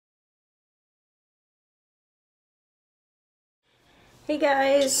Hey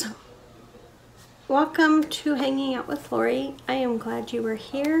guys, welcome to Hanging Out with Lori. I am glad you are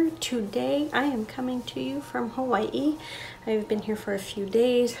here. Today I am coming to you from Hawaii. I've been here for a few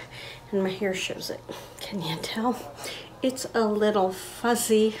days and my hair shows it. Can you tell? It's a little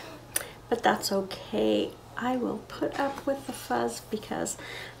fuzzy, but that's okay. I will put up with the fuzz because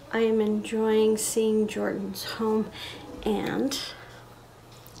I am enjoying seeing Jordan's home and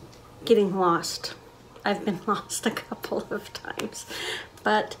getting lost. I've been lost a couple of times,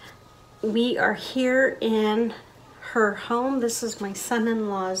 but we are here in her home. This is my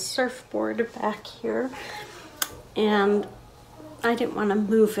son-in-law's surfboard back here, and I didn't want to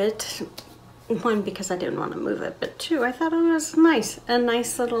move it. One, because I didn't want to move it, but two, I thought it was nice. A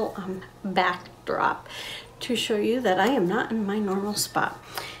nice little backdrop to show you that I am not in my normal spot.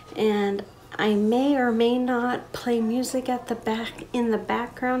 And I may or may not play music at the back in the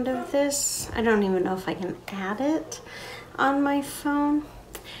background of this. I don't even know if I can add it on my phone,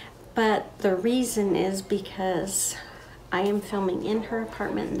 but the reason is because I am filming in her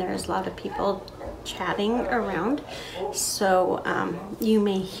apartment and there's a lot of people chatting around, so you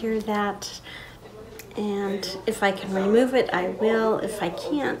may hear that, and if I can remove it I will. If I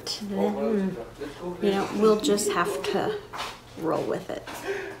can't, then we'll just have to roll with it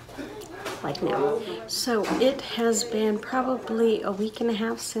like now. So it has been probably a week and a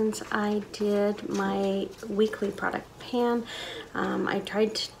half since I did my weekly product pan. I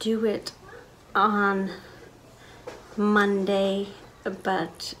tried to do it on Monday,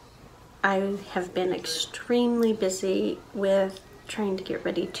 but I have been extremely busy with trying to get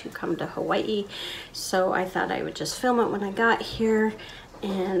ready to come to Hawaii, so I thought I would just film it when I got here.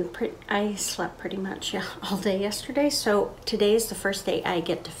 And I slept pretty much all day yesterday, so today is the first day I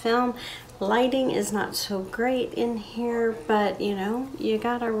get to film. Lighting is not so great in here, but you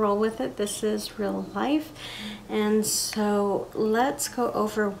gotta roll with it. This is real life. And so let's go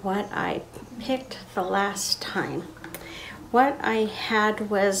over what I picked the last time. What I had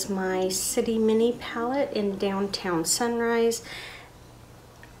was my City Mini palette in Downtown Sunrise.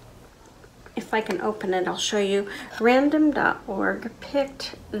 If I can open it, I'll show you. Random.org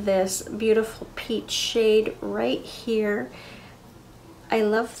picked this beautiful peach shade right here. I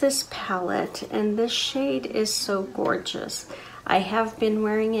love this palette, and this shade is so gorgeous. I have been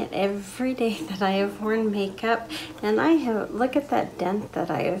wearing it every day that I have worn makeup, and look at that dent that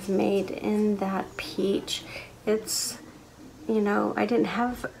I have made in that peach. It's, I didn't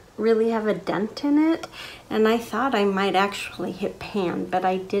really have a dent in it, and I thought I might actually hit pan, but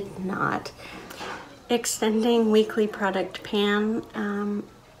I did not. Extending weekly product pan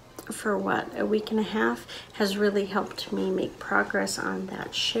for a week and a half has really helped me make progress on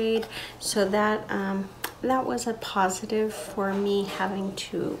that shade, so that was a positive for me, having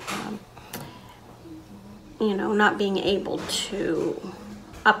to not being able to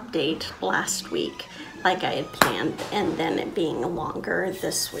update last week like I had planned, and then it being longer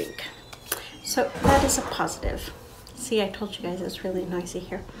this week. So that is a positive. See, I told you guys it's really noisy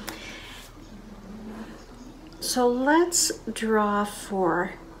here. So let's draw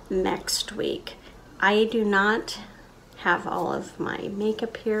for next week. I do not have all of my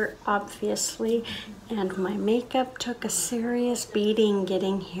makeup here, obviously, and my makeup took a serious beating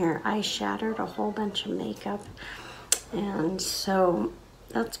getting here. I shattered a whole bunch of makeup, and so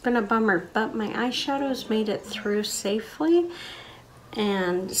that's been a bummer, but my eyeshadows made it through safely.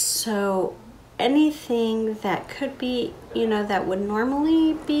 And so anything that could be, that would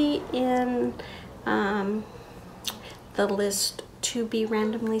normally be in the list to be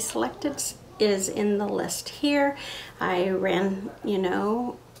randomly selected is in the list here. I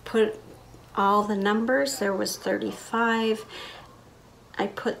put all the numbers. There was 35. I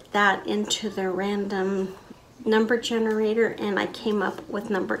put that into the random number generator, and I came up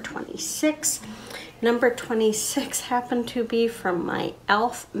with number 26. Number 26 happened to be from my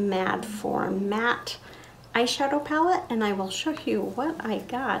e.l.f. Mad for Matte eyeshadow palette, and I will show you what I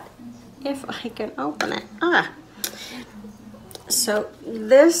got if I can open it. So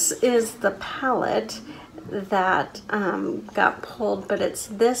this is the palette that got pulled, but it's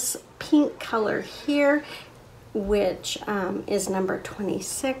this pink color here, which is number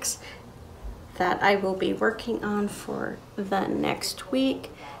 26, that I will be working on for the next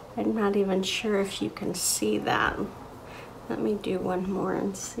week. I'm not even sure if you can see that. Let me do one more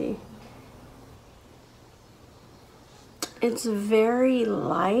and see. It's very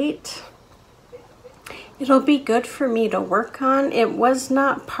light. It'll be good for me to work on. It was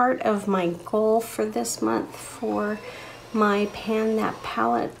not part of my goal for this month for my Pan That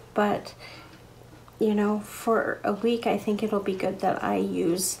palette, but for a week I think it'll be good that I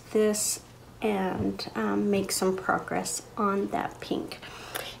use this and make some progress on that pink.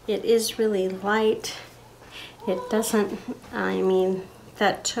 It is really light. It doesn't, I mean,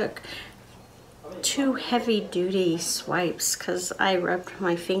 that took 2 heavy-duty swipes because I rubbed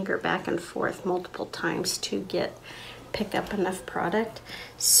my finger back and forth multiple times to pick up enough product.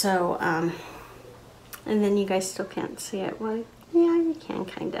 So, and then you guys still can't see it. Well, yeah, you can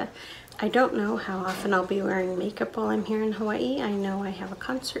kind of. I don't know how often I'll be wearing makeup while I'm here in Hawaii. I know I have a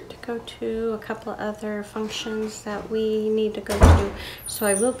concert to go to, a couple of other functions that we need to go to. So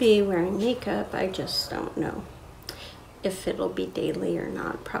I will be wearing makeup. I just don't know if it'll be daily or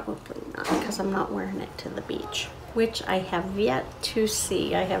not. Probably not, because I'm not wearing it to the beach, which I have yet to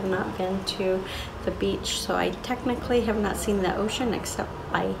see. I have not been to the beach, so I technically have not seen the ocean except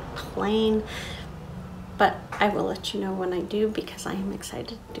by plane. But I will let you know when I do, because I am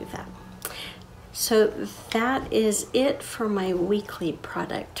excited to do that. So that is it for my weekly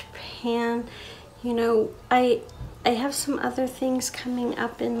product pan. You know, I have some other things coming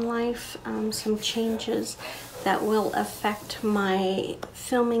up in life, some changes that will affect my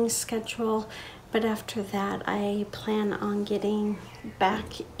filming schedule. But after that, I plan on getting back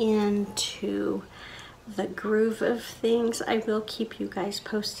into the groove of things. I will keep you guys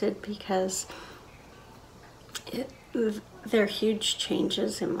posted because they're huge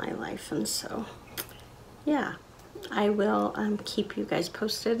changes in my life, and so yeah, I will keep you guys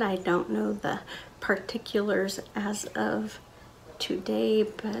posted. I don't know the particulars as of today,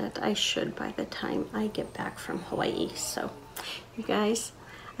 but I should by the time I get back from Hawaii. So you guys,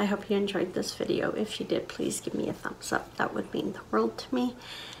 I hope you enjoyed this video. If you did, please give me a thumbs up. That would mean the world to me.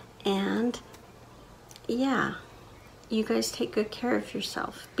 And yeah, you guys take good care of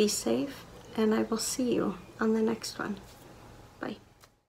yourself. Be safe, and I will see you on the next one.